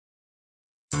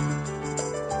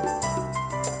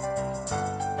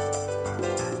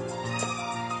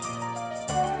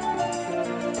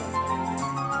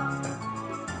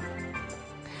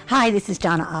Hi, this is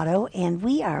Donna Otto, and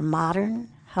we are modern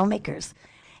homemakers.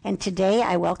 And today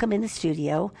I welcome in the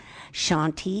studio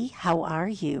Shanti. How are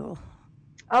you?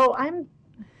 Oh, I'm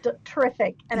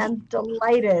terrific, and I'm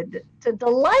delighted to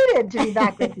be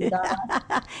back with you,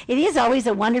 Donna. It is always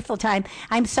a wonderful time.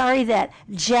 I'm sorry that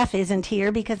Jeff isn't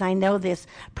here because I know this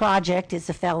project is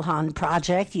a Felhan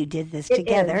project. You did this It is.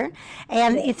 together.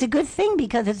 And Yes. it's a good thing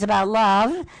because it's about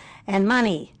love and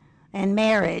money and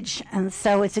marriage. And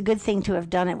so it's a good thing to have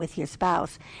done it with your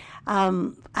spouse.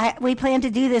 We planned to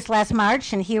do this last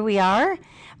March, and here we are.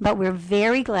 But we're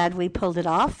very glad we pulled it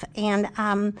off. And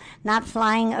not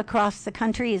flying across the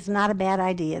country is not a bad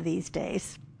idea these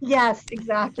days. Yes,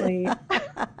 exactly.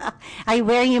 Are you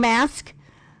wearing your mask?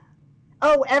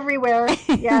 Oh, everywhere.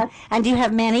 Yes, And do you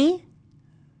have many?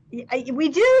 we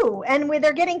do, and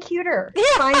they're getting cuter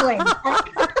finally.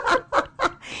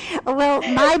 Well,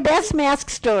 my best mask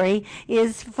story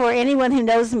is for anyone who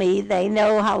knows me, they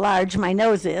know how large my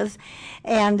nose is.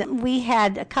 And we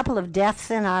had a couple of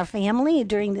deaths in our family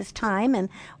during this time, and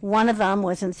one of them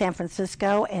was in San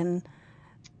Francisco, and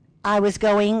I was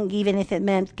going even if it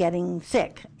meant getting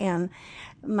sick. And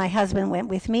my husband went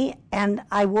with me, and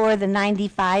I wore the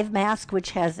 95 mask,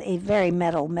 which has a very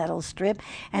metal strip,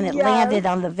 and it Yes. landed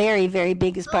on the very, very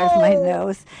biggest part of my Oh,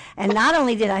 nose. And not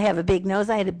only did I have a big nose,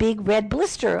 I had a big red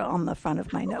blister on the front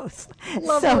of my nose. So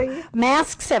lovely.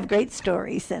 masks have great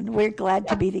stories, and we're glad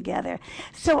to be together.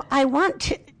 So I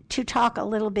want to talk a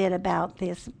little bit about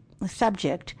this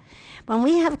subject. When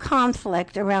we have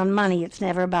conflict around money, it's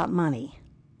never about money.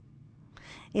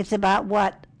 It's about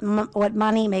what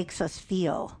money makes us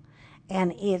feel.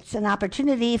 And it's an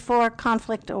opportunity for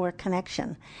conflict or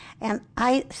connection. And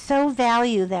I so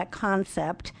value that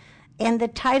concept. And the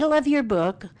title of your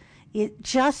book, it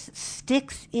just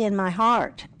sticks in my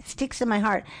heart. It sticks in my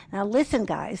heart. Now, listen,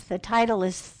 guys, the title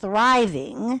is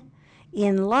Thriving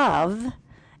in Love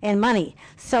and Money.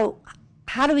 So,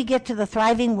 how do we get to the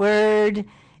thriving word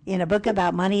in a book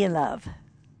about money and love?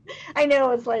 I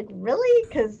know it's like really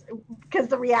because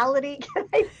the reality.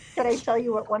 Can I tell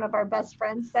you what one of our best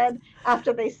friends said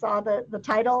after they saw the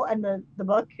title and the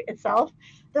book itself?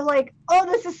 They're like, "Oh,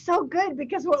 this is so good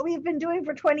because what we've been doing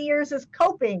for 20 years is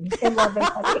coping in love and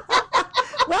money."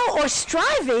 Well, or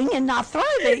striving and not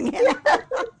thriving.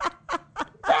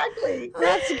 Exactly.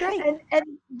 That's great. And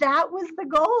that was the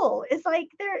goal. It's like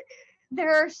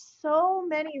there are so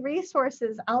many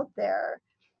resources out there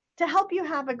to help you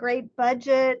have a great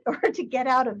budget or to get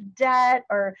out of debt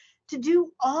or to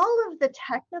do all of the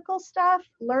technical stuff,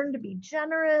 learn to be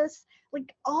generous,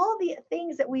 like all the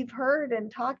things that we've heard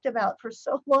and talked about for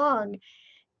so long.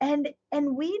 And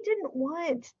we didn't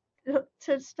want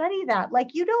to study that. Like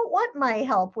you don't want my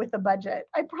help with a budget,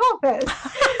 I promise.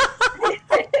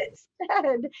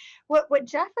 Instead, what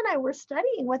Jeff and I were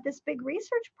studying, what this big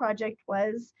research project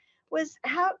was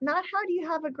how not how do you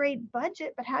have a great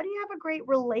budget, but how do you have a great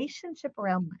relationship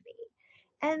around money?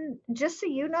 And just so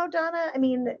you know, Donna, I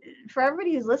mean, for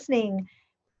everybody who's listening,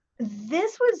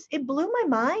 it blew my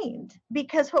mind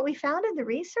because what we found in the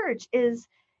research is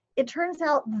it turns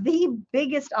out the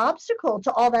biggest obstacle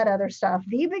to all that other stuff,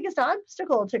 the biggest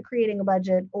obstacle to creating a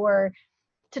budget or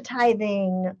to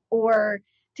tithing or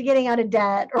to getting out of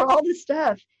debt or all this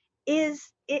stuff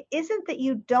is it isn't that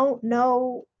you don't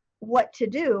know what to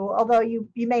do, although you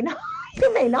may not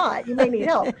you may need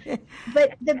help,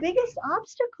 but the biggest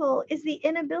obstacle is the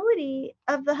inability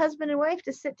of the husband and wife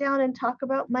to sit down and talk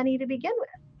about money to begin with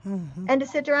Mhm. and to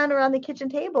sit around the kitchen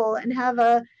table and have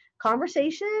a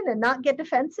conversation and not get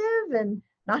defensive and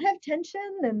not have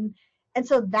tension and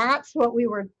so that's what we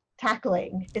were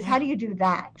tackling is how Yeah. do you do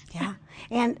that. Yeah.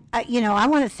 And, I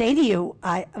want to say to you,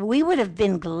 we would have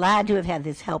been glad to have had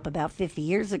this help about 50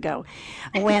 years ago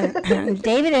when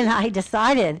David and I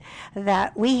decided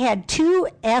that we had two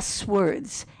S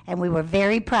words and we were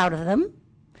very proud of them.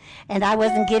 And I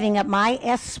wasn't giving up my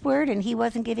S word and he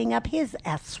wasn't giving up his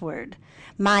S word.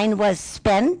 Mine was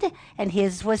spend and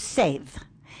his was save.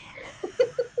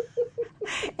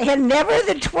 And never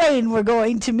the twain were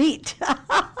going to meet.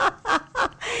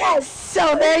 Yes.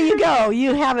 So there you go.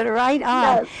 You have it right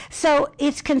on. Yes. So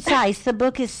it's concise. The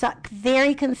book is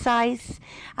very concise.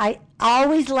 I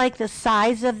always like the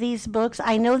size of these books.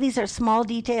 I know these are small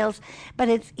details, but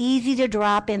it's easy to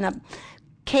drop in a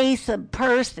case, a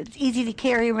purse. It's easy to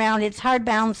carry around. It's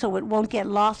hardbound, so it won't get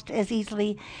lost as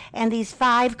easily. And these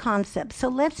five concepts. So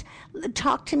let's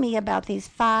talk to me about these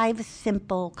five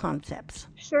simple concepts.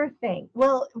 Sure thing.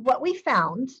 Well, what we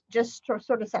found, just to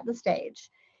sort of set the stage,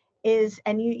 is,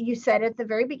 and you said at the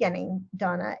very beginning,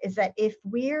 Donna, is that if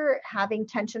we're having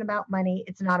tension about money,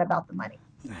 it's not about the money,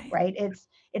 Right. right?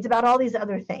 It's about all these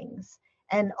other things.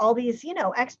 and all these,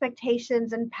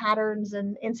 expectations and patterns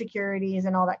and insecurities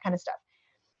and all that kind of stuff.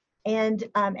 And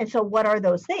so what are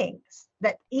those things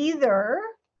that either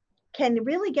can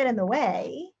really get in the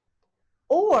way,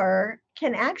 or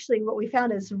can actually, what we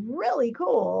found is really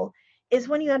cool is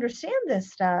when you understand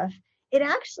this stuff, it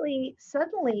actually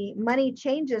suddenly money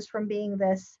changes from being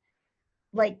this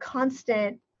like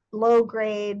constant low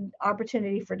grade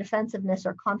opportunity for defensiveness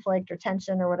or conflict or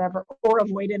tension or whatever, or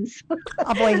avoidance.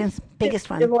 Avoidance, biggest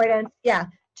one. Avoidance, yeah.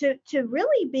 To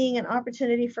really being an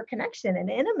opportunity for connection and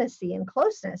intimacy and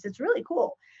closeness. It's really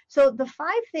cool. So the 5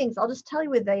 things, I'll just tell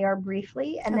you what they are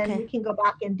briefly, and then we can go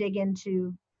back and dig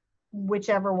into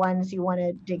whichever ones you want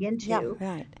to dig into. Yeah,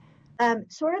 right.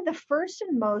 Sort of the first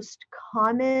and most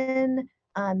common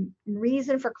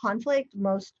reason for conflict,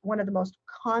 one of the most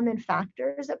common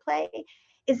factors at play,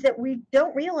 is that we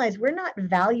don't realize we're not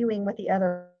valuing what the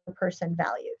other person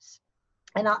values.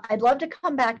 And I'd love to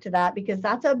come back to that because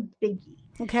that's a biggie.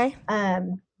 Okay.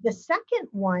 The second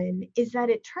one is that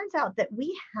it turns out that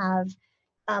we have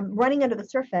running under the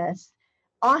surface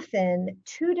often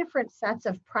 2 different sets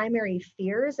of primary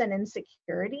fears and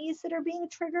insecurities that are being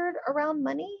triggered around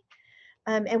money.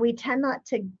 And we tend not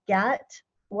to get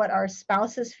what our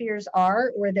spouse's fears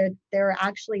are, or they're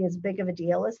actually as big of a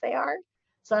deal as they are.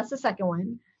 So that's the second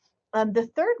one. The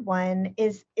third one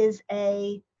is it's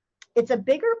a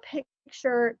bigger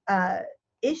picture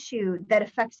issue that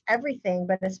affects everything,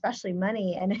 but especially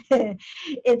money. And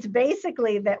it's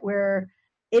basically that we're,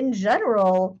 in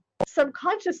general,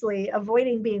 subconsciously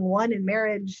avoiding being one in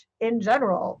marriage in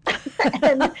general.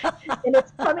 and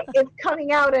it's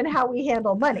coming out in how we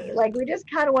handle money. Like, we just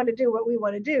kind of want to do what we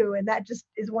want to do, and that just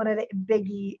is one of the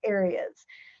biggie areas.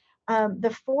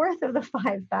 The fourth of the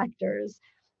 5 factors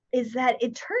is that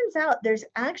it turns out there's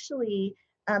actually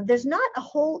there's not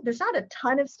a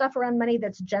ton of stuff around money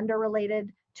that's gender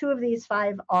related. 2 of these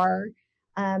 5 are.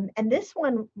 And this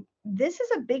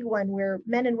is a big one where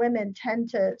men and women tend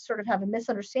to sort of have a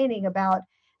misunderstanding about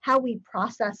how we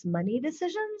process money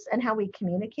decisions and how we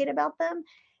communicate about them.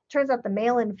 Turns out the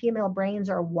male and female brains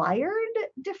are wired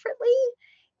differently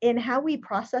in how we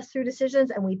process through decisions,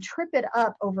 and we trip it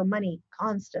up over money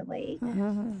constantly.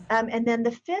 Mm-hmm. And then the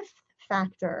 5th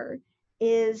factor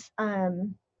is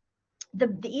the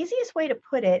easiest way to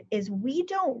put it is we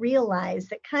don't realize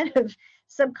that kind of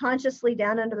subconsciously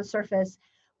down under the surface,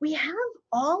 we have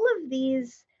all of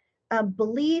these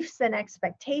beliefs and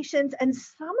expectations, and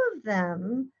some of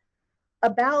them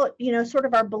about, sort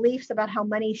of our beliefs about how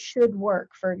money should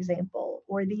work, for example,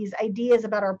 or these ideas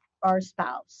about our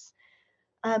spouse.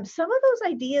 Some of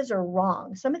those ideas are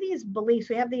wrong. Some of these beliefs,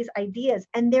 we have these ideas,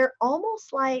 and they're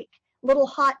almost like little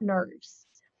hot nerves,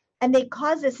 and they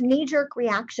cause this knee-jerk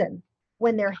reaction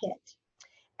when they're hit.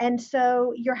 And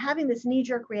so you're having this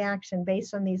knee-jerk reaction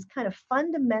based on these kind of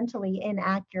fundamentally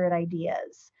inaccurate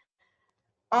ideas.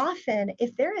 Often,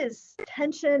 if there is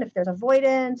tension, if there's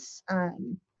avoidance,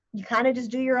 you kind of just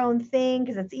do your own thing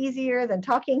because it's easier than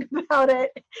talking about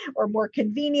it, or more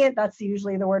convenient. That's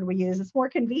usually the word we use. It's more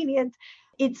convenient.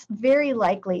 It's very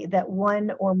likely that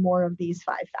one or more of these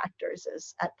 5 factors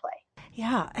is at play.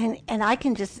 Yeah, and I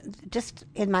can just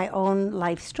in my own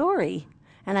life story,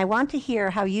 and I want to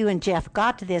hear how you and Jeff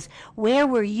got to this. Where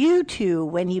were you 2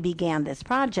 when you began this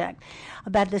project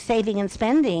about the saving and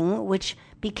spending, which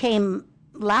became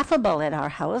laughable at our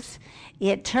house?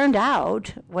 It turned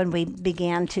out, when we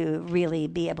began to really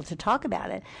be able to talk about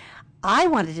it, I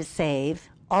wanted to save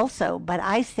also, but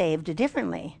I saved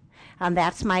differently. And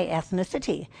that's my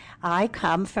ethnicity. I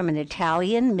come from an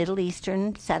Italian, Middle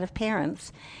Eastern set of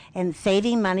parents, and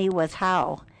saving money was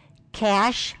how?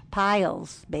 Cash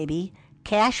piles, baby.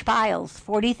 Cash piles,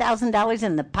 $40,000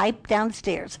 in the pipe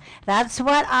downstairs. That's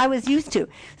what I was used to.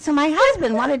 So my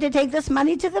husband wanted to take this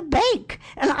money to the bank,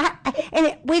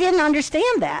 and we didn't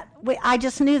understand that. I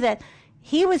just knew that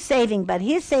he was saving, but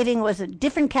his saving was a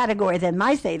different category than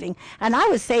my saving, and I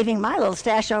was saving my little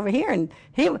stash over here, and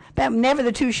never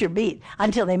the 2 should meet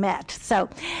until they met. So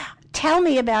tell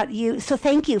me about you. So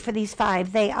thank you for these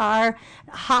 5. They are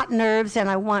hot nerves, and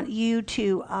I want you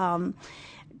to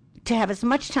have as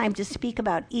much time to speak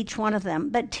about each one of them.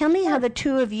 But tell me how the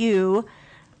 2 of you,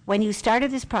 when you started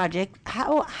this project,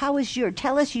 tell us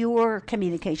your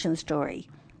communication story.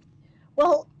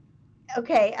 Well,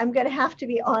 okay, I'm going to have to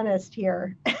be honest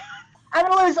here. I'm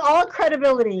going to lose all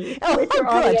credibility with your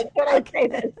audience when I say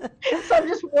this. So I'm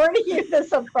just warning you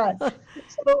this up front.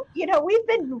 So, we've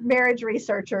been marriage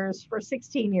researchers for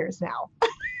 16 years now.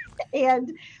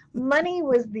 And money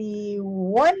was the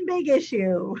one big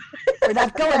issue. We're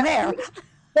not going there.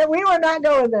 that we were not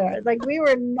going there. Like we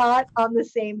were not on the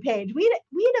same page. We'd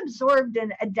absorbed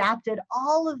and adapted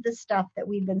all of the stuff that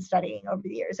we'd been studying over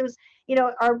the years. It was,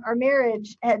 our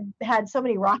marriage had so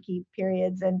many rocky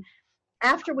periods, and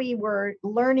after we were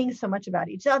learning so much about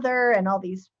each other and all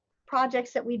these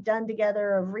projects that we'd done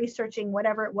together of researching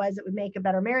whatever it was that would make a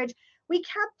better marriage, we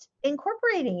kept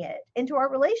incorporating it into our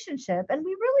relationship, and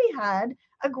we really had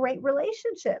a great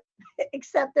relationship.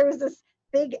 Except there was this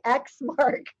big X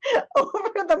mark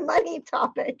over the money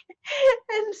topic.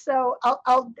 And so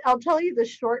I'll tell you the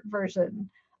short version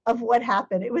of what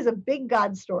happened. It was a big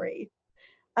God story.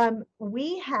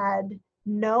 We had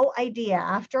no idea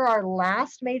after our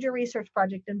last major research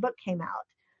project and book came out.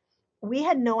 We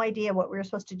had no idea what we were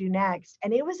supposed to do next.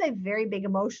 And it was a very big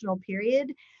emotional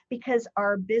period because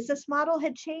our business model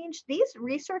had changed. These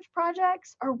research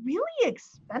projects are really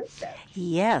expensive. I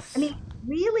Yes. mean,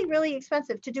 really, really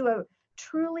expensive to do a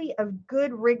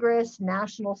good, rigorous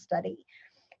national study.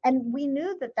 And we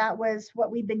knew that that was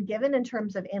what we'd been given in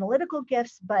terms of analytical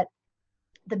gifts, but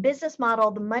the business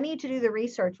model, the money to do the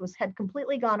research had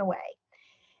completely gone away.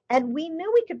 And we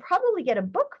knew we could probably get a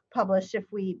book published if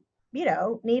we,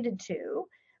 needed to,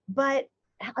 but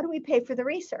how do we pay for the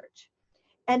research?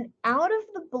 And out of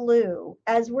the blue,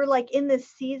 as we're like in this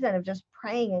season of just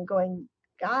praying and going,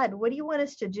 God, what do you want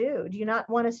us to do? Do you not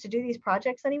want us to do these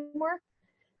projects anymore?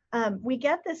 We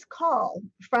get this call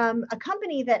from a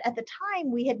company that at the time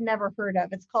we had never heard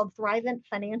of. It's called Thrivent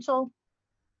Financial.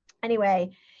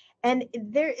 Anyway, and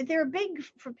they're big,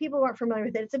 for people who aren't familiar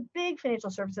with it. It's a big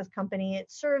financial services company.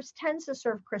 It tends to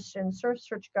serve Christians, serves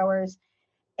churchgoers.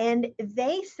 And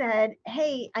they said,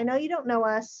 hey, I know you don't know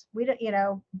us. We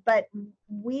don't, but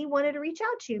we wanted to reach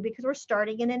out to you because we're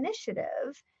starting an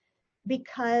initiative,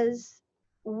 because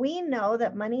we know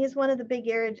that money is one of the big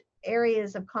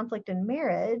areas of conflict in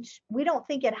marriage. We don't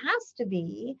think it has to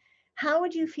be. How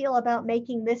would you feel about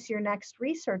making this your next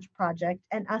research project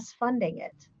and us funding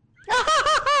it?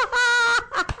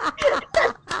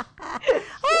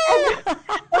 And,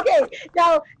 okay,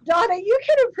 now, Donna, you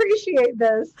can appreciate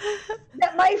this.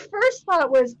 That my first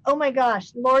thought was, oh my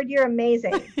gosh, Lord, you're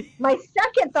amazing. My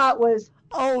second thought was,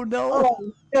 Oh no.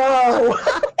 oh no.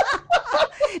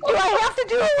 Do I have to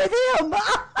do it with him?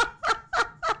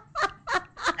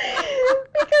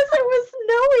 Because it was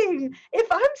knowing, if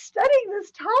I'm studying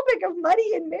this topic of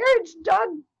money and marriage,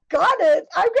 doggone it,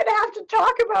 I'm going to have to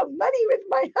talk about money with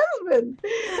my husband.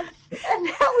 And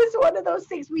that was one of those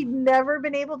things we'd never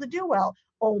been able to do well,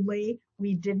 only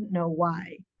we didn't know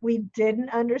why. We didn't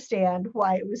understand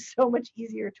why it was so much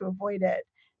easier to avoid it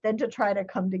than to try to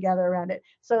come together around it.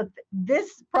 So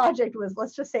this project was,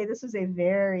 let's just say, this was a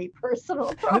very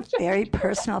personal project. Very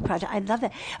personal project. I love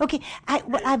that. Okay,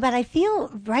 but I feel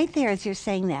right there as you're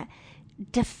saying that.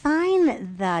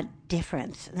 Define the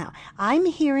difference. Now, I'm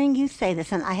hearing you say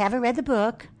this, and I haven't read the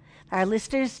book. Our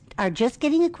listeners are just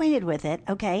getting acquainted with it.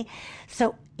 Okay,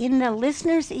 so in the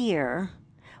listener's ear,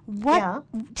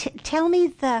 tell me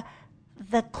the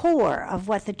core of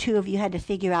what the two of you had to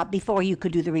figure out before you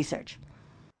could do the research.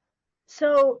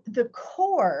 So the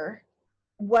core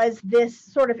was this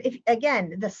sort of, if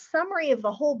again, the summary of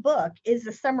the whole book is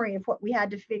the summary of what we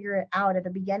had to figure out at the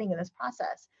beginning of this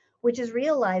process, which is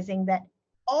realizing that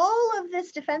all of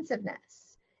this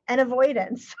defensiveness and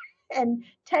avoidance and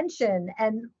tension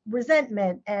and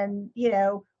resentment and,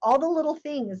 all the little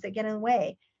things that get in the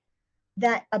way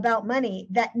that about money,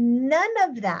 that none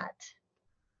of that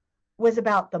was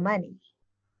about the money.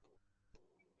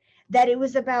 That it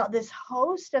was about this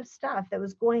host of stuff that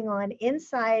was going on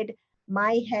inside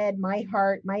my head, my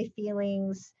heart, my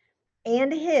feelings,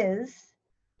 and his,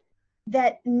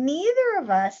 that neither of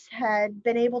us had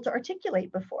been able to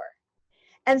articulate before.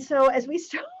 And so as we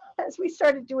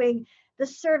started doing the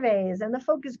surveys and the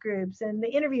focus groups and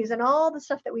the interviews and all the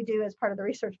stuff that we do as part of the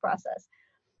research process,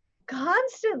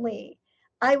 constantly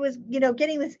I was,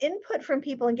 getting this input from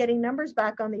people and getting numbers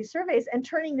back on these surveys and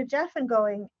turning to Jeff and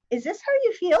going, is this how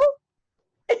you feel?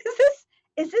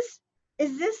 Is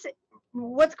this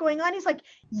what's going on? He's like,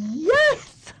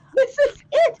 yes, this is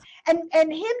it. And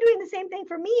him doing the same thing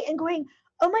for me and going,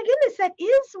 oh my goodness, that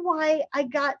is why I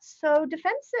got so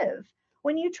defensive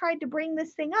when you tried to bring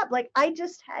this thing up. Like, I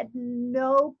just had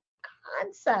no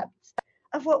concept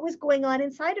of what was going on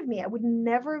inside of me. I would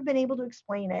never have been able to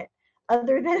explain it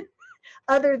other than,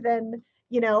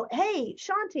 hey,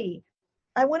 Shanti,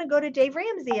 I want to go to Dave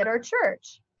Ramsey at our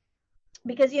church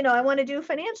because, I want to do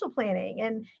financial planning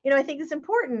and, I think it's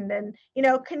important. And,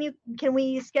 can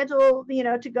we schedule,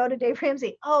 to go to Dave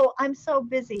Ramsey? Oh, I'm so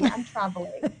busy. I'm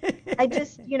traveling. I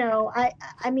just,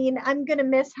 I mean, I'm going to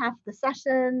miss half the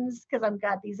sessions because I've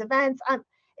got these events.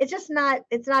 It's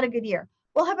not a good year.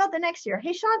 Well, how about the next year?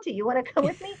 Hey, Shanti, you want to come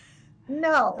with me?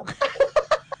 No.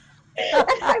 And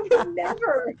I would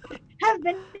never have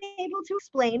been able to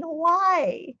explain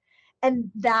why.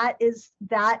 And that is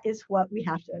what we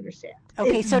have to understand.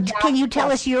 Okay, Is so can that's you the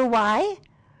tell us your why?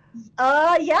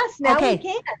 yes, now we Okay,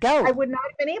 can. I go. would not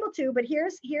have been able to, but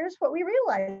here's what we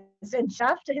realized. And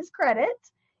Jeff, to his credit,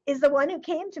 is the one who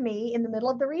came to me in the middle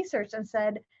of the research and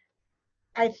said,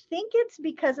 I think it's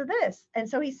because of this. And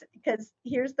so he's because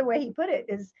here's the way he put it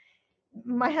is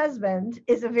my husband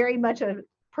is a very much a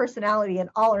personality an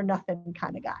all or nothing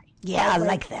kind of guy, Yeah, I right? Like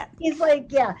like that. he's like,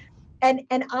 yeah. And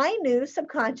I knew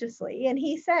subconsciously, and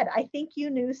he said, I think you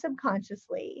knew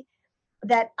subconsciously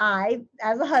that I,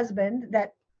 as a husband,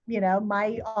 that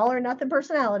my all or nothing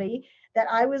personality, that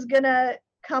I was gonna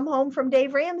come home from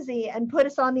Dave Ramsey and put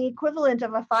us on the equivalent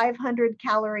of a 500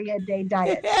 calorie a day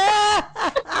diet.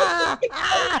 Like,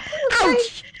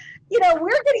 Ouch! we're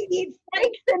going to eat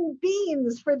franks and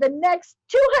beans for the next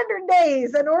 200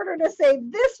 days in order to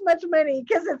save this much money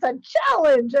because it's a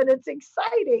challenge and it's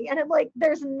exciting. And I'm like,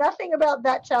 there's nothing about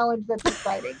that challenge that's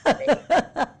exciting to me.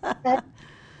 And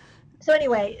so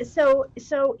anyway, so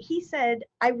he said,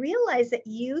 I realized that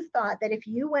you thought that if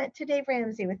you went to Dave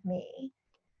Ramsey with me,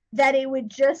 that it would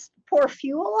just pour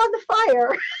fuel on the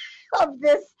fire of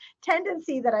this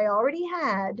tendency that I already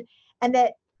had, and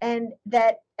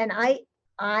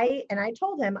I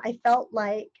told him I felt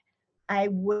like I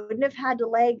wouldn't have had a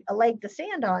leg to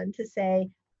stand on to say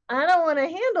I don't want to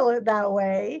handle it that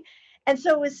way, and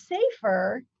so it was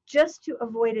safer just to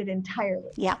avoid it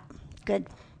entirely. Yeah, good.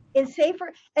 It's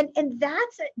safer, and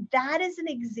that is an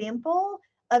example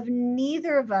of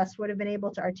neither of us would have been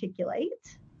able to articulate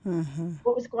Hmm.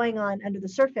 what was going on under the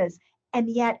surface, and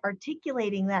yet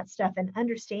articulating that stuff and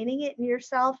understanding it in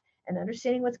yourself and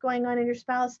understanding what's going on in your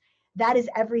spouse, that is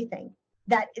everything.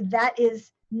 That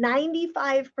is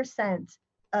 95%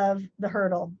 of the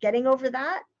hurdle. Getting over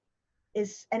that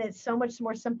is, and it's so much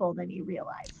more simple than you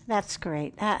realize. That's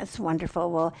great. That's wonderful.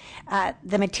 Well,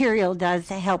 the material does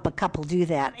help a couple do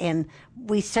that, and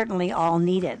we certainly all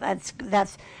need it.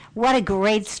 That's what a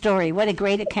great story. What a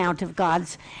great account of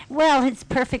God's. Well, His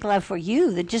perfect love for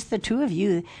you. That just the two of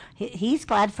you. He's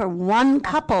glad for one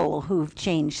Yeah, couple who've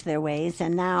changed their ways,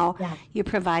 and now yeah. you're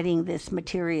providing this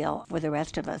material for the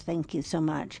rest of us. Thank you so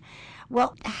much.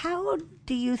 Well, how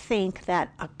do you think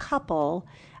that a couple,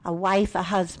 a wife, a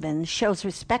husband, shows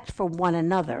respect for one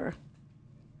another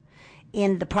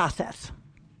in the process?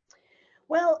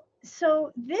 Well,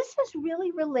 so this is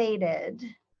really related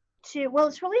well,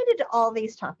 it's related to all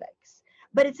these topics,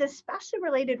 but it's especially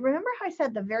related. Remember how I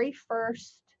said the very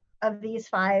first of these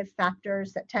five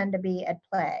factors that tend to be at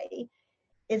play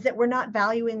is that we're not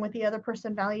valuing what the other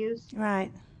person values?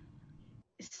 Right.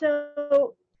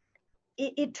 So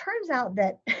it turns out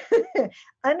that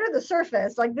under the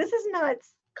surface, like this is not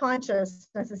conscious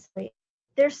necessarily,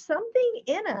 there's something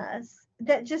in us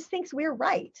that just thinks we're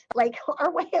right. Like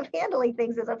our way of handling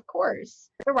things is, of course,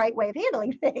 the right way of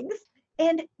handling things.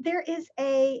 And there is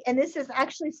and this is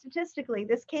actually statistically,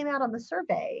 this came out on the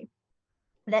survey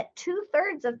that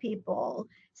 2/3 of people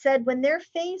said when they're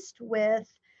faced with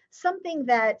something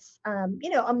that's,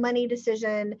 a money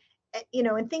decision,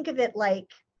 and think of it like,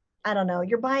 I don't know,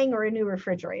 you're buying a new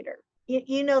refrigerator.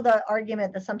 You know the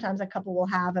argument that sometimes a couple will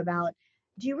have about,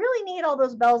 do you really need all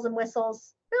those bells and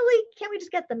whistles? Really? Can't we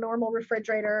just get the normal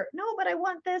refrigerator? No, but I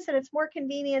want this and it's more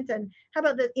convenient. And how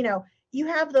about you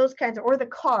have those kinds of, or the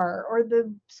car or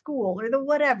the school or the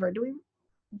whatever. Do we,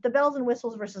 the bells and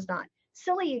whistles versus not?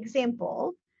 Silly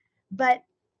example, but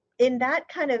in that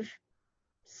kind of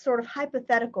sort of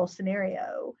hypothetical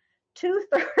scenario,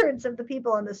 2/3 of the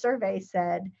people in the survey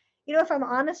said, if I'm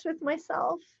honest with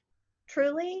myself,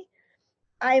 truly,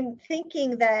 I'm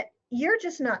thinking that you're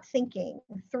just not thinking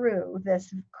through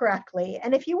this correctly.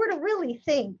 And if you were to really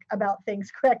think about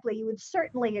things correctly, you would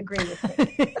certainly agree with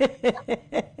me.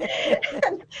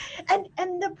 and,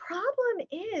 and the problem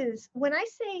is when I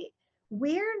say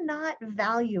we're not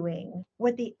valuing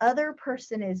what the other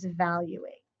person is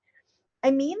valuing,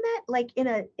 I mean that like in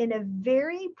a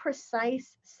very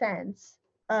precise sense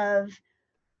of,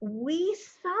 we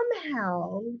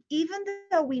somehow, even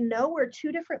though we know we're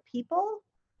two different people,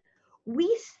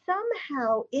 we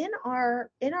somehow in our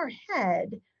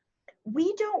head,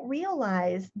 we don't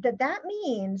realize that that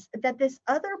means that this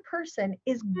other person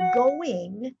is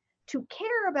going to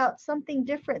care about something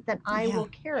different than I Yeah, will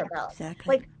care about.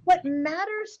 exactly. Like what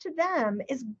matters to them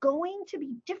is going to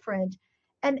be different.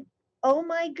 And oh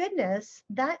my goodness,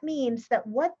 that means that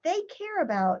what they care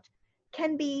about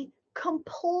can be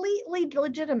completely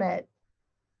legitimate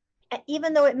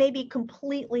even though it may be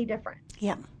completely different.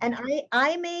 Yeah. And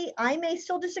I may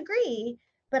still disagree,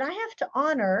 but I have to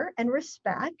honor and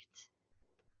respect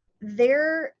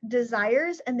their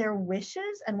desires and their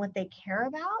wishes and what they care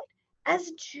about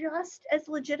as just as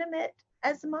legitimate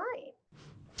as mine.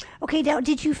 Okay, now,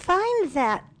 did you find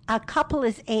that a couple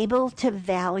is able to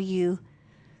value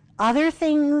other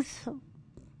things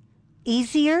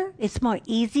easier? It's more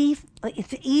easy,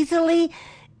 it's easily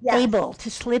Yes. able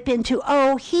to slip into,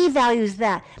 oh, he values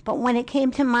that. But when it came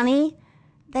to money,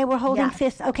 they were holding Yes.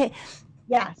 fists. Okay,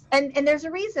 Yes. And there's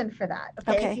a reason for that.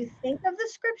 Okay. If okay. you think of the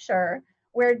scripture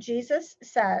where Jesus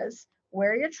says,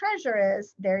 where your treasure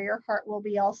is, there your heart will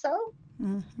be also.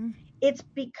 Mm-hmm. It's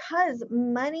because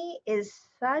money is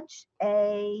such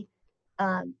a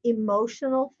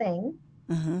emotional thing.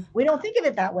 Mm-hmm. We don't think of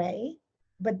it that way,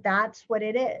 but that's what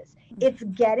it is. It's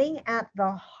getting at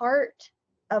the heart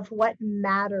of what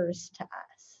matters to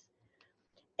us.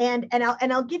 And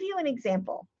I'll give you an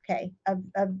example, okay,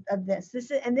 of this.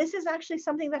 This is actually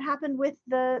something that happened with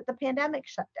the pandemic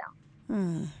shutdown.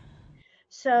 Mm.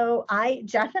 So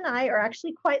Jeff and I are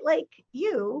actually quite like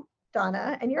you,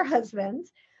 Donna, and your husband,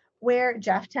 where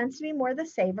Jeff tends to be more the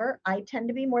saver. I tend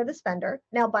to be more the spender.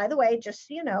 Now, by the way, just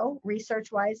so you know,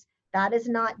 research wise, that is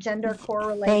not gender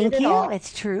correlated Thank at you. all.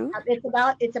 It's true. It's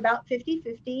about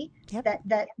 50-50 Yep.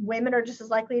 that women are just as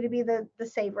likely to be the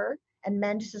saver and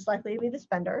men just as likely to be the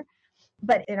spender.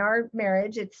 But in our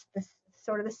marriage, it's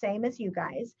sort of the same as you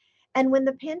guys. And when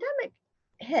the pandemic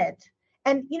hit,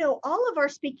 and all of our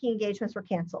speaking engagements were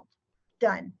canceled,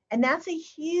 done. And that's a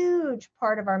huge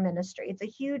part of our ministry. It's a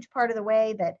huge part of the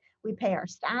way that we pay our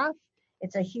staff.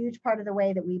 It's a huge part of the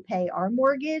way that we pay our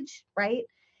mortgage, right?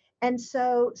 And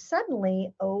so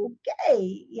suddenly,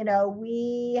 okay,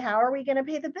 how are we going to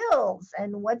pay the bills?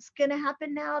 And what's going to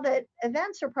happen now that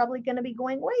events are probably going to be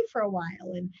going away for a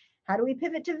while? And how do we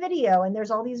pivot to video? And there's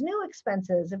all these new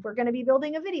expenses if we're going to be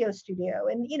building a video studio.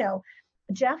 And,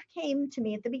 Jeff came to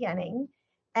me at the beginning,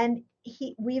 and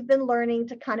we've been learning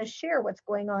to kind of share what's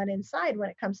going on inside when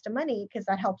it comes to money, because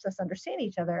that helps us understand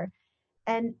each other.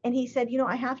 And he said,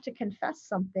 I have to confess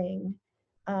something.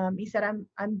 He said,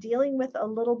 I'm dealing with a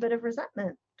little bit of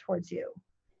resentment towards you,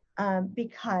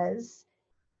 because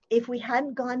if we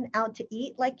hadn't gone out to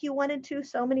eat like you wanted to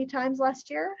so many times last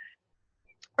year,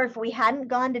 or if we hadn't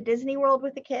gone to Disney World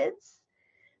with the kids,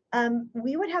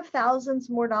 we would have thousands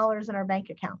more dollars in our bank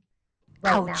account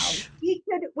right now, Ouch.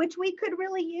 which we could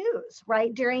really use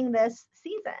right during this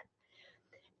season.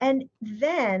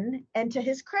 And to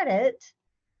his credit,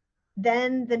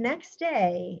 then the next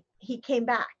day he came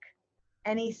back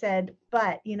and he said,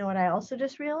 but you know what I also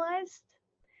just realized?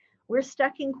 We're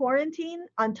stuck in quarantine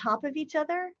on top of each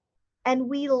other, and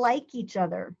we like each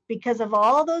other because of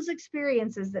all those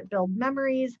experiences that build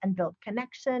memories and build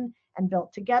connection and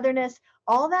built togetherness.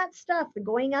 All that stuff, the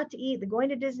going out to eat, the going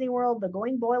to Disney World, the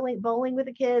going bowling with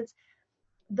the kids,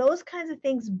 those kinds of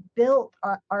things built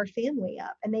our family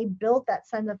up, and they built that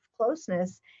sense of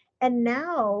closeness. And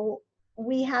now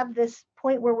we have this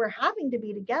point where we're having to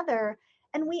be together,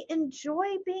 and we enjoy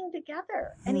being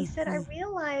together. And he said, I Mm-hmm.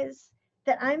 realize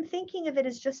that I'm thinking of it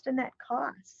as just a net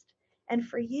cost. And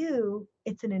for you,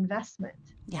 it's an investment.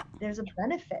 Yeah. There's a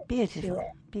benefit to Beautiful.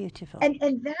 it. Beautiful. And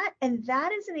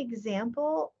that is an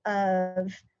example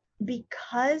of,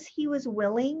 because he was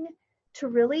willing to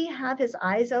really have his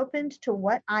eyes opened to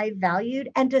what I valued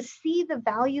and to see the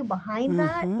value behind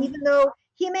that, Mm-hmm. even though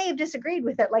he may have disagreed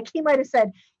with it. Like he might have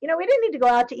said, we didn't need to go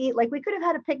out to eat. Like we could have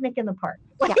had a picnic in the park.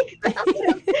 Like Yeah.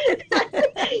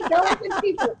 that was the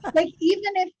people. Like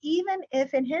even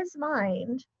if in his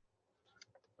mind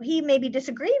he maybe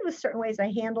disagreed with certain ways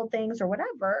I handled things or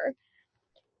whatever,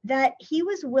 that he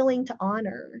was willing to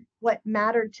honor what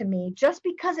mattered to me just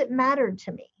because it mattered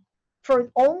to me, for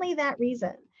only that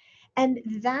reason. And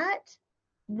that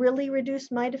really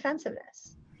reduced my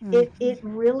defensiveness. It Mm-hmm.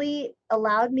 really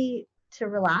allowed me to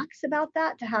relax about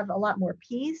that, to have a lot more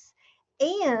peace.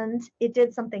 And it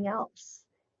did something else.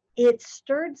 It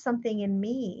stirred something in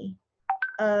me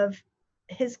of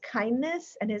his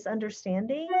kindness, and his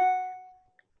understanding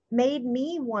made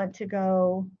me want to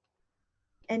go,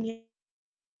 and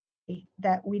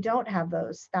that we don't have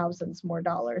those thousands more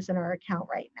dollars in our account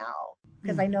right now,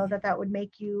 because I know that would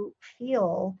make you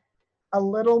feel a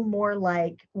little more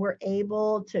like we're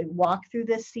able to walk through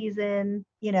this season,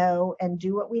 and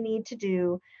do what we need to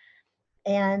do.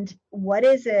 And what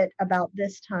is it about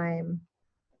this time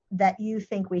that you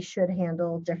think we should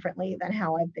handle differently than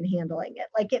how I've been handling it?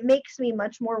 Like, it makes me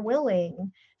much more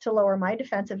willing to lower my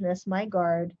defensiveness, my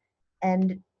guard,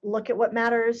 and look at what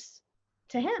matters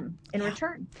to him in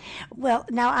return. Well,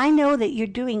 now I know that you're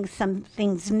doing some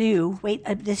things new. Wait,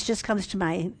 this just comes to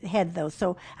my head though,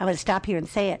 so I'm going to stop here and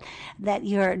say it. That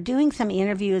you're doing some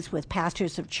interviews with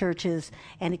pastors of churches,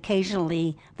 and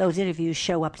occasionally those interviews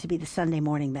show up to be the Sunday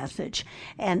morning message.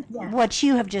 And Yes. what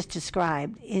you have just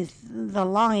described is the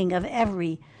longing of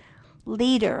every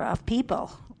leader of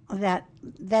people, Yes.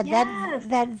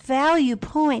 that value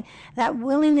point, that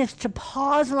willingness to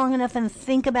pause long enough and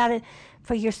think about it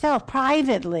for yourself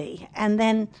privately and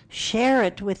then share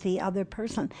it with the other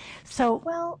person. So,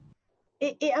 Well,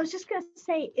 I was just going to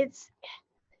say, it's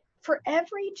for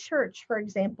every church, for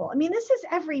example. I mean, this is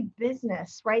every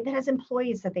business, right, that has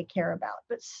employees that they care about,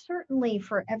 but certainly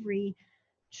for every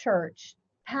church,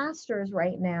 pastors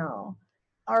right now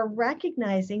are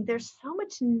recognizing there's so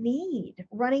much need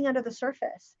running under the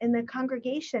surface in the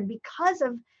congregation because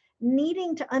of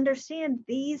needing to understand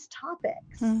these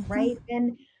topics, mhm. right?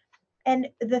 And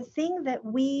the thing that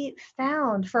we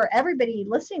found, for everybody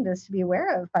listening to this to be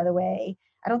aware of, by the way,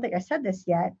 I don't think I said this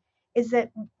yet, is that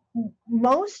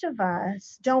most of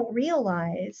us don't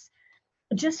realize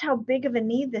just how big of a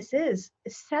need this is.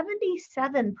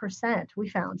 77%, we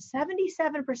found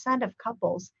 77% of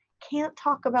couples can't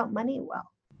talk about money well.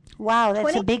 Wow,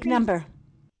 that's a big 23, number.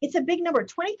 it's a big number.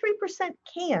 23%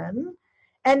 can.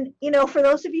 And for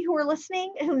those of you who are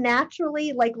listening who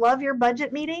naturally like love your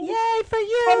budget meetings, Yay for I'm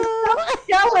you! so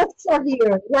jealous of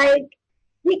you. Like,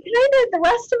 the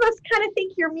rest of us kind of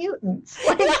think you're mutants.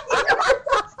 Like,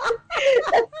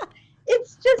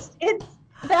 it's just,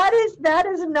 that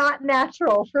is not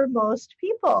natural for most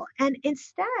people. And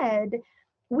instead,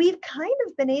 we've kind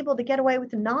of been able to get away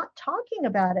with not talking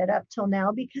about it up till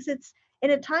now because it's in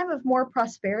a time of more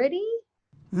prosperity.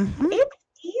 hmm It's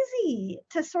easy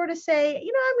to sort of say,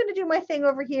 I'm going to do my thing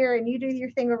over here and you do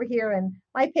your thing over here, and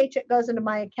my paycheck goes into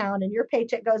my account and your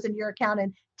paycheck goes into your account,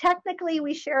 and technically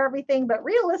we share everything, but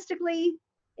realistically,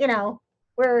 you know,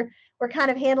 we're we're kind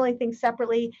of handling things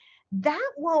separately.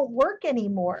 That won't work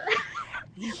anymore.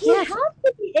 We Yes, have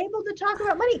to be able to talk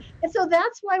about money. And so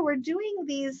that's why we're doing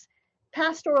these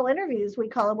pastoral interviews, we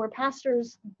call them, where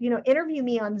pastors, interview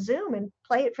me on Zoom and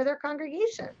play it for their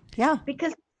congregation, yeah.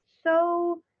 because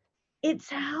so it's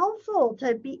helpful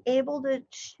to be able to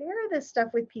share this stuff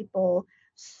with people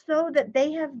so that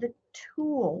they have the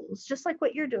tools, just like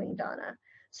what you're doing, Donna,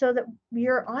 so that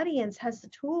your audience has the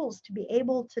tools to be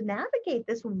able to navigate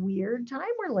this weird time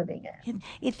we're living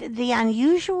in. The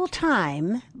unusual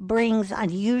time brings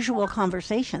unusual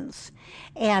conversations.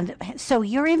 And so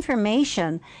your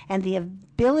information and the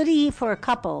ability for a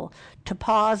couple to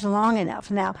pause long enough.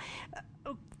 Now,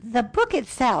 the book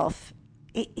itself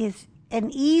is an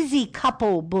easy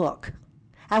couple book.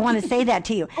 I want to say that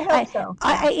to you. I hope so.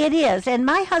 It is. And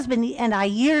my husband and I,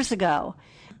 years ago,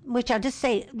 which I'll just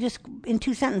say, just in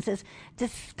two sentences,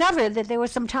 discovered that there were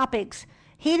some topics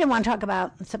he didn't want to talk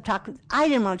about, and some topics I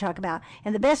didn't want to talk about.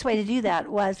 And the best way to do that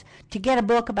was to get a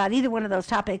book about either one of those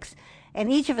topics,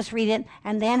 and each of us read it,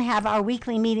 and then have our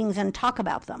weekly meetings and talk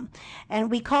about them. And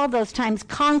we call those times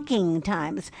conking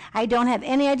times. I don't have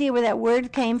any idea where that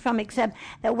word came from, except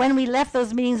that when we left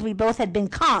those meetings, we both had been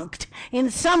conked in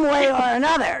some way or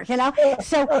another.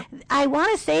 So I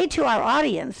want to say to our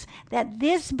audience that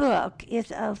this book is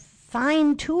a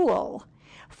fine tool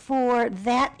for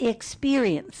that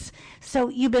experience. So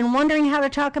you've been wondering how to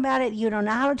talk about it. You don't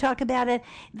know how to talk about it.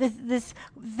 This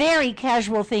very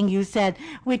casual thing you said,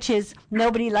 which is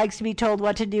nobody likes to be told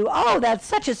what to do. Oh, that's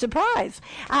such a surprise.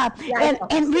 And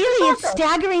really, it's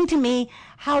staggering to me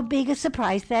how big a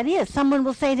surprise that is. Someone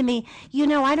will say to me,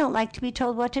 I don't like to be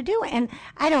told what to do. And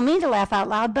I don't mean to laugh out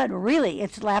loud, but really,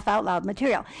 it's laugh out loud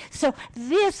material. So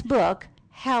this book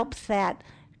helps that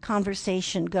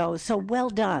conversation go. So well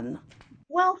done.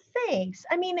 Well, thanks.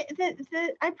 I mean,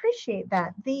 I appreciate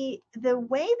that. The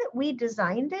way that we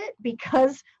designed it,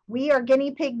 because we are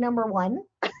guinea pig number one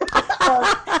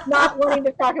of not wanting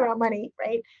to talk about money,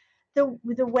 right? The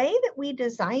way that we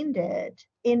designed it,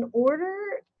 in order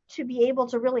to be able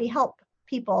to really help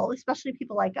people, especially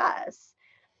people like us,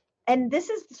 and this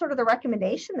is sort of the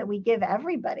recommendation that we give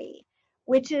everybody,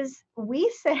 which is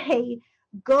we say,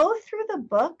 go through the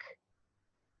book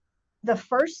the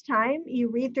first time you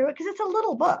read through it, because it's a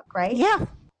little book, right? Yeah.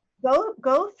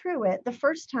 Go through it the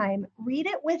first time, read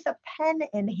it with a pen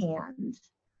in hand,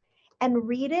 and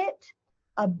read it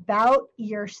about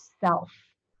yourself.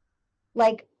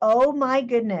 Like, oh my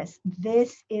goodness,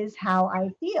 this is how I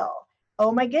feel.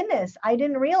 Oh my goodness, I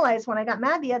didn't realize when I got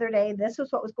mad the other day, this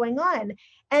was what was going on.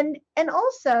 And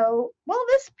also, well,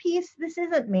 this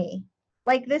isn't me.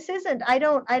 Like, this isn't, I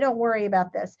don't worry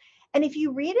about this. And if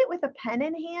you read it with a pen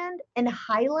in hand and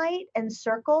highlight and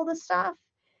circle the stuff,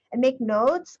 and make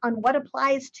notes on what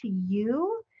applies to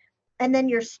you, and then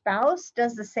your spouse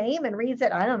does the same and reads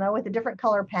it, I don't know, with a different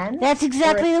color pen, That's or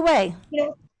exactly the way.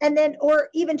 and then, or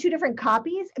even two different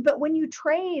copies. But when you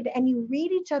trade and you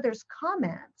read each other's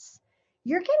comments,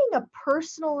 you're getting a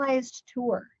personalized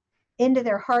tour into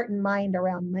their heart and mind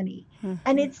around money. And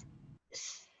Mm-hmm. it's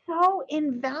so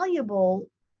invaluable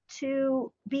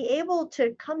to be able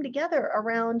to come together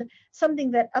around something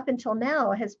that up until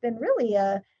now has been really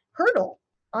a hurdle,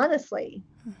 honestly,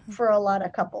 for a lot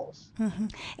of couples. Mm-hmm.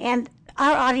 And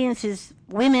our audience is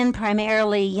women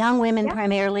primarily, young women Yeah.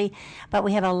 primarily, but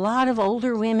we have a lot of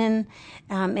older women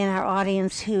in our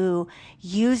audience who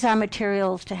use our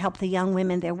materials to help the young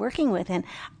women they're working with. And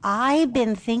I've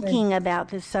been Good. thinking about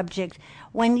this subject.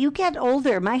 When you get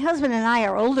older, my husband and I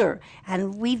are older,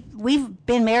 and we've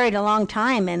been married a long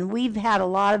time, and we've had a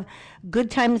lot of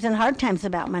good times and hard times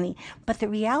about money. But the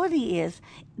reality is,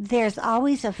 there's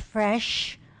always a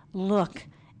fresh look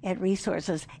at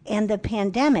resources. And the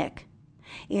pandemic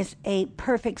is a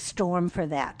perfect storm for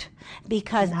that.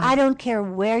 Because Yeah. I don't care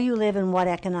where you live and what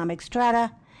economic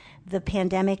strata, the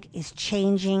pandemic is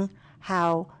changing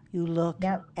how you look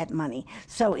Yep. at money.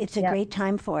 So it's a Yep. great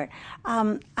time for it.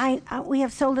 We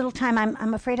have so little time.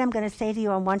 I'm afraid I'm going to say to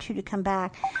you, I want you to come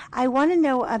back. I want to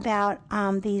know about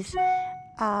these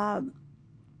uh,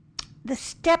 the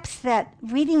steps that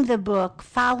reading the book,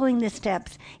 following the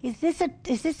steps. Is this a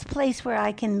place where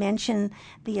I can mention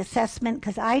the assessment?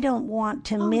 Because I don't want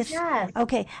to Oh, miss. yes.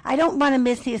 Okay, I don't want to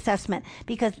miss the assessment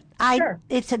because I Sure.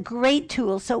 it's a great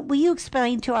tool. So will you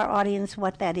explain to our audience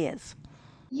what that is?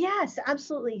 Yes,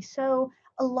 absolutely. So,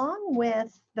 along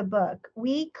with the book,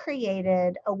 we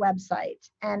created a website,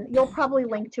 and you'll probably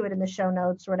link to it in the show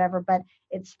notes or whatever, but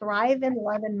it's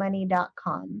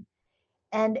thriveinloveandmoney.com.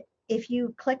 And if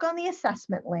you click on the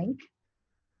assessment link,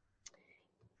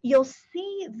 you'll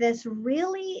see this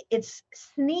really, it's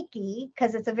sneaky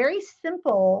because it's a very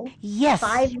simple Yes.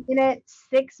 5 minute,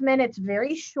 6 minutes,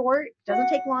 very short, doesn't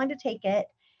take long to take it,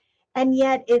 and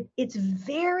yet it's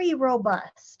very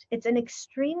robust. It's an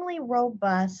extremely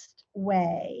robust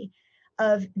way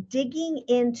of digging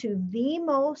into the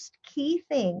most key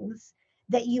things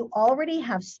that you already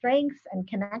have strength and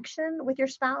connection with your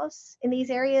spouse in these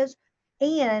areas,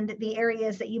 and the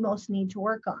areas that you most need to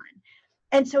work on.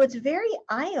 And so it's very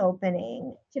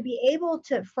eye-opening to be able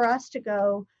to, for us to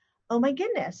go, oh my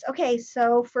goodness, okay,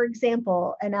 so for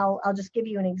example, and I'll just give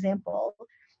you an example.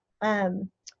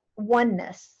 um,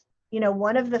 Oneness.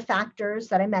 One of the factors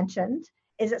that I mentioned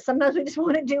is that sometimes we just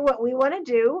want to do what we want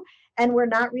to do, and we're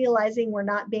not realizing we're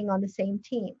not being on the same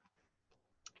team.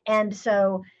 And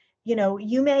so,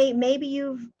 maybe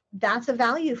that's a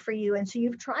value for you. And so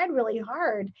you've tried really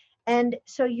hard. And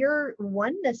so your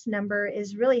oneness number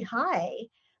is really high,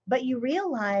 but you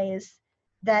realize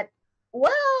that,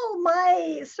 well,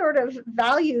 my sort of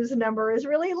values number is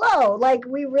really low. Like,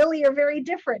 we really are very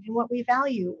different in what we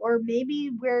value, or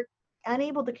maybe we're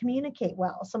unable to communicate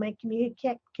well. So my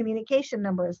communication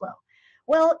number is low.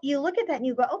 Well, you look at that and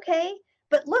you go, okay,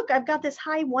 but look, I've got this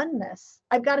high oneness.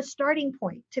 I've got a starting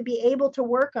point to be able to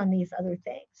work on these other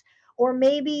things. Or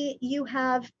maybe you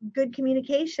have good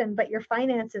communication, but your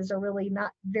finances are really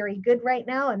not very good right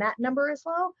now, and that number is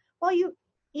low. Well,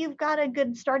 you've got a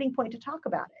good starting point to talk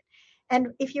about it. And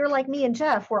if you're like me and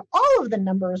Jeff, where all of the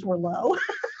numbers were low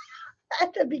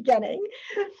at the beginning,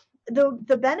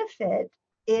 the benefit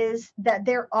is that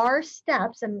there are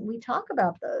steps, and we talk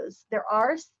about those. There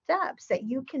are steps that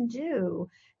you can do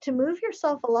to move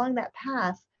yourself along that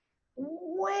path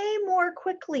way more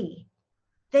quickly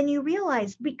than you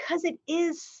realize, because it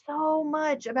is so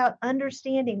much about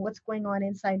understanding what's going on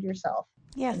inside yourself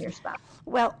Yes. and your spouse.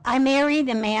 Well, I married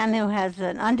a man who has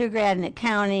an undergrad in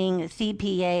accounting, a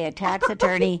CPA, a tax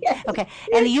attorney. Yes. Okay,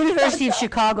 and the University of Gotcha.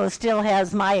 Chicago still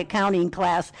has my accounting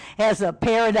class as a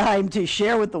paradigm to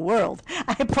share with the world.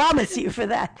 I promise you for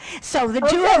that. So the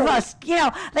two of Okay. us,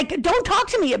 like, don't talk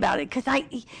to me about it because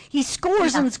he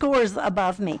scores Yeah. and scores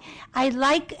above me.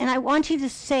 And I want you to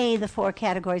say the four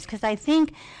categories because I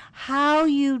think how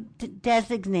you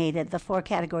designated the four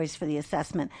categories for the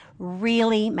assessment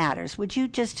really matters. Would you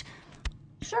just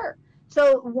Sure.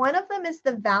 So one of them is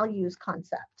the values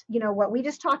concept. What we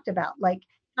just talked about, like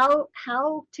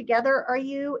how together are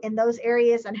you in those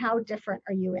areas, and how different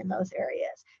are you in those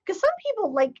areas? Because some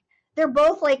people, like, they're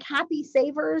both like happy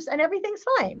savers and everything's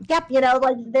fine. Yep.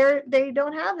 Like they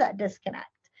don't have that disconnect.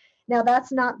 Now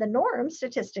that's not the norm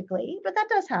statistically, but that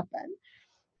does happen.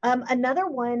 Another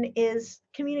one is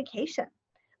communication,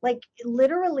 like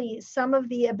literally some of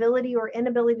the ability or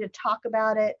inability to talk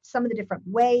about it, some of the different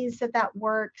ways that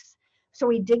works. So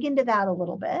we dig into that a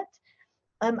little bit.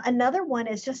 Another one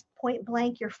is just point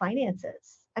blank your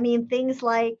finances. I mean, things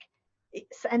like,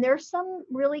 and there's some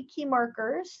really key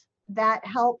markers that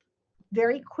help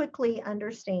very quickly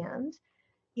understand,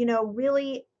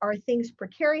 really, are things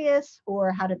precarious,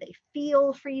 or how do they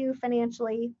feel for you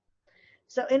financially?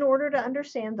 So, in order to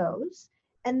understand those,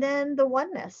 and then the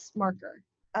oneness marker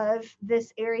of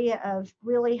this area of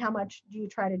really how much do you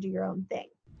try to do your own thing?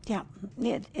 Yeah,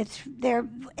 they're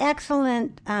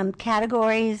excellent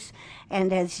categories,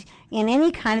 and as in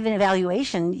any kind of an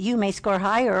evaluation, you may score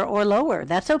higher or lower.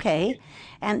 That's okay,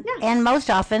 Yeah, and most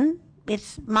often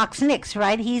it's Max Nix,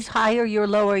 right? He's higher, you're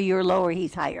lower,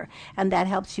 he's higher, and that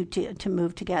helps you to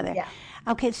move together. yeah.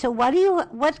 Okay, so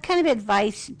what kind of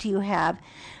advice do you have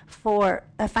for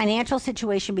a financial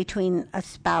situation between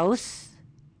spouses,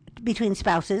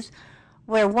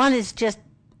 where one is just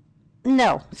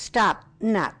no, stop,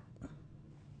 not.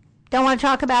 Don't want to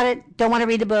talk about it. Don't want to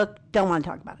read the book. Don't want to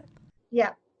talk about it.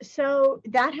 Yeah. So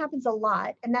that happens a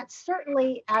lot. And that's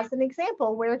certainly, as an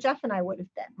example, where Jeff and I would have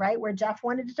been, right? Where Jeff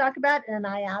wanted to talk about it and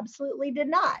I absolutely did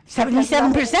not.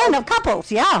 77% of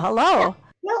couples. Yeah, Yeah. hello.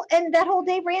 Well, and that whole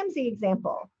Dave Ramsey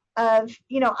example of,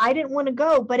 I didn't want to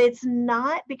go, but it's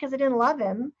not because I didn't love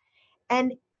him.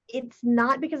 And it's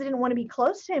not because I didn't want to be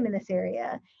close to him in this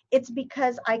area. It's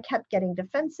because I kept getting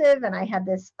defensive and I had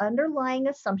this underlying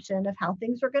assumption of how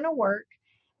things were going to work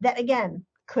that, again,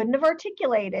 couldn't have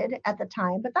articulated at the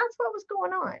time, but that's what was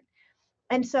going on.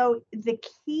 And so the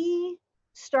key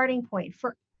starting point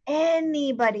for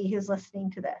anybody who's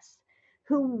listening to this,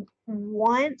 who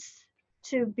wants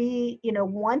to be,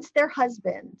 wants their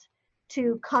husband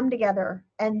to come together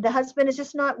and the husband is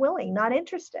just not willing, not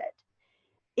interested,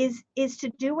 is to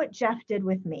do what Jeff did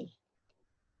with me,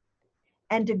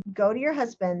 and to go to your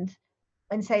husband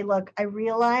and say, look, I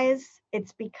realize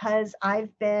it's because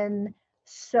I've been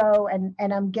so, and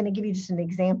I'm going to give you just an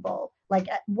example. Like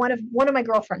one of my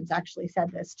girlfriends actually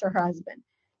said this to her husband.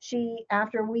 She,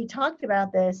 after we talked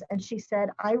about this, and she said,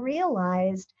 I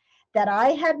realized that I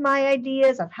had my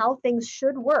ideas of how things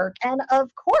should work. And of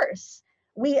course,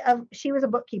 she was a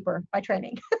bookkeeper by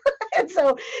training. And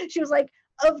so she was like,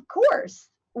 of course,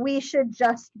 we should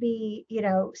just be,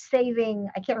 saving,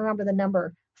 I can't remember the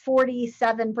number,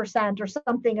 47% or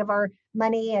something of our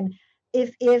money. And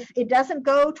if it doesn't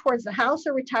go towards the house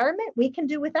or retirement, we can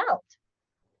do without.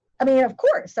 I mean, of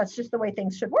course, that's just the way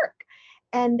things should work.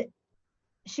 And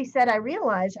she said, I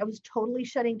realized I was totally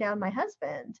shutting down my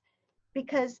husband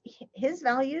because his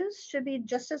values should be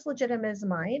just as legitimate as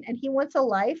mine. And he wants a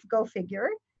life, go figure.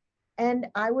 And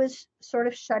I was sort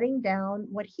of shutting down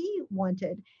what he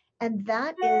wanted. And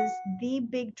that is the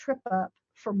big trip up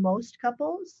for most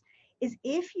couples, is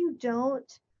if you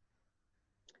don't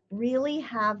really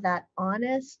have that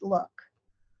honest look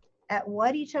at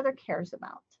what each other cares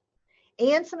about,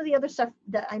 and some of the other stuff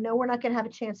that I know we're not going to have a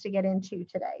chance to get into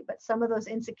today, but some of those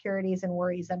insecurities and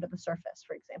worries under the surface,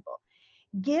 for example.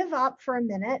 Give up for a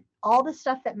minute all the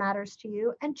stuff that matters to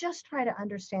you and just try to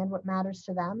understand what matters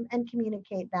to them and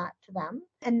communicate that to them.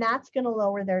 And that's going to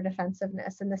lower their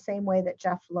defensiveness in the same way that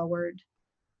Jeff lowered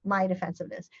my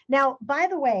defensiveness. Now, by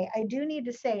the way, I do need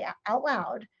to say out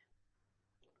loud,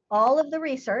 all of the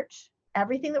research,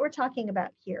 everything that we're talking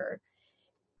about here,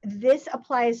 this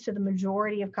applies to the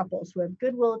majority of couples who have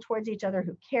goodwill towards each other,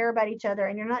 who care about each other,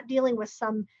 and you're not dealing with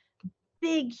some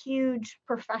big, huge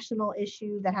professional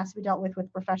issue that has to be dealt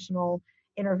with professional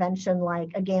intervention,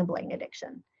 like a gambling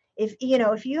addiction. If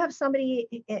you have somebody,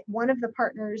 one of the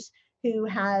partners who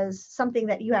has something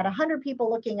that you had 100 people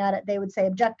looking at it, they would say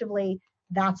objectively,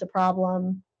 that's a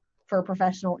problem for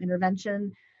professional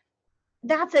intervention.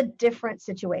 That's a different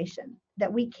situation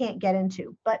that we can't get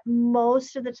into. But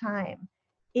most of the time,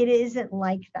 it isn't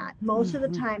like that. Most of the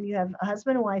time, you have a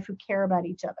husband and wife who care about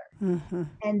each other,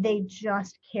 and they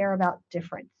just care about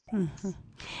different things.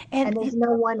 And there's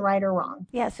no one right or wrong.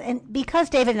 Yes, and because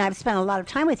David and I have spent a lot of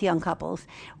time with young couples,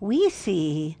 we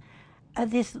see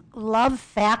this love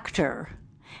factor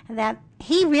that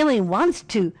he really wants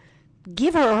to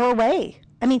give her way.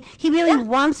 I mean, he really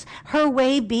wants her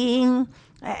way being,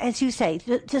 as you say,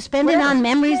 to spend it on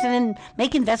memories and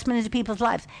make investment into people's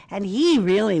lives. And he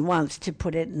really wants to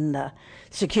put it in the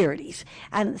securities.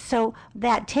 And so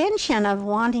that tension of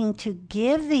wanting to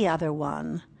give the other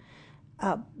one,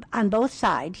 on both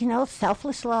sides,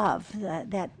 selfless love,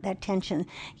 that tension,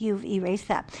 you've erased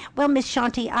that. Well, Miss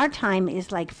Shaunti, our time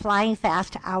is like flying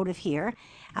fast out of here.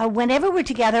 Whenever we're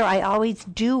together, I always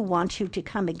do want you to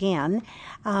come again.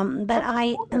 But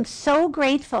I am so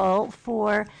grateful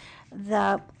for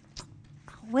the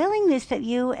willingness that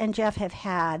you and Jeff have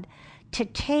had to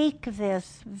take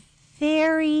this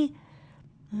very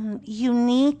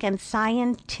unique and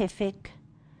scientific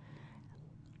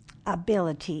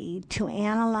ability to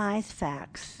analyze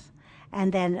facts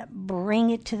and then bring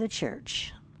it to the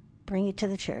church. Bring it to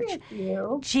the church. Thank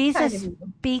you. Jesus Kind of you.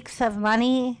 speaks of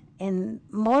money in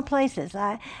more places.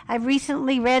 I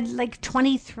recently read like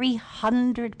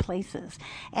 2,300 places.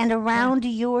 And around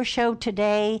your show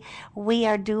today, we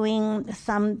are doing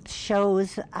some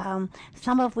shows,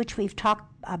 some of which we've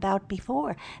talked about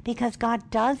before, because God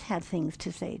does have things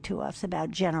to say to us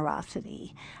about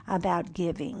generosity, about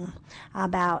giving,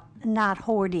 about not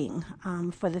hoarding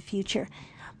for the future.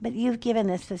 But you've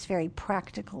given us this very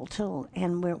practical tool,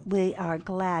 and we are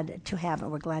glad to have it.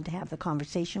 We're glad to have the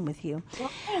conversation with you.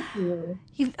 Well, thank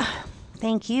you.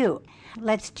 Thank you.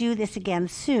 Let's do this again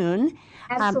soon.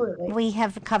 Absolutely. We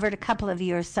have covered a couple of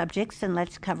your subjects, and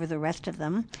let's cover the rest of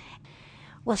them.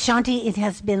 Well, Shanti, it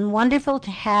has been wonderful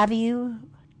to have you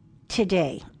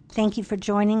today. Thank you for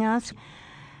joining us.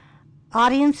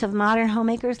 Audience of Modern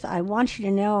Homemakers, I want you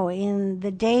to know in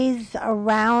the days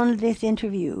around this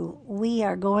interview, we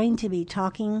are going to be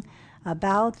talking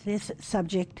about this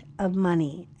subject of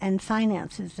money and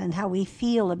finances and how we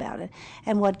feel about it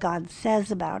and what God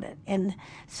says about it and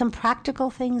some practical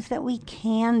things that we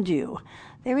can do.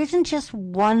 There isn't just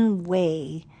one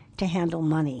way to handle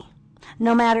money.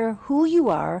 No matter who you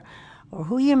are or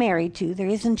who you're married to, there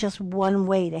isn't just one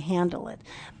way to handle it.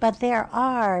 But there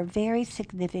are very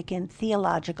significant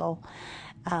theological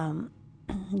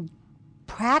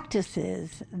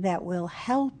practices that will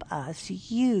help us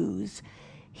use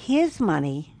His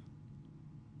money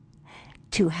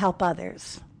to help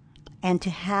others and to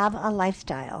have a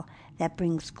lifestyle that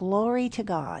brings glory to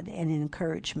God and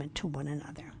encouragement to one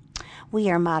another. We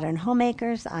are Modern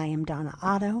Homemakers. I am Donna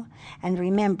Otto. And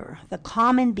remember, the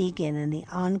common begin and the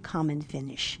uncommon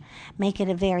finish. Make it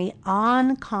a very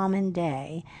uncommon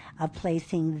day of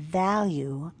placing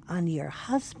value on your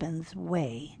husband's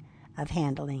way of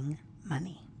handling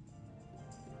money.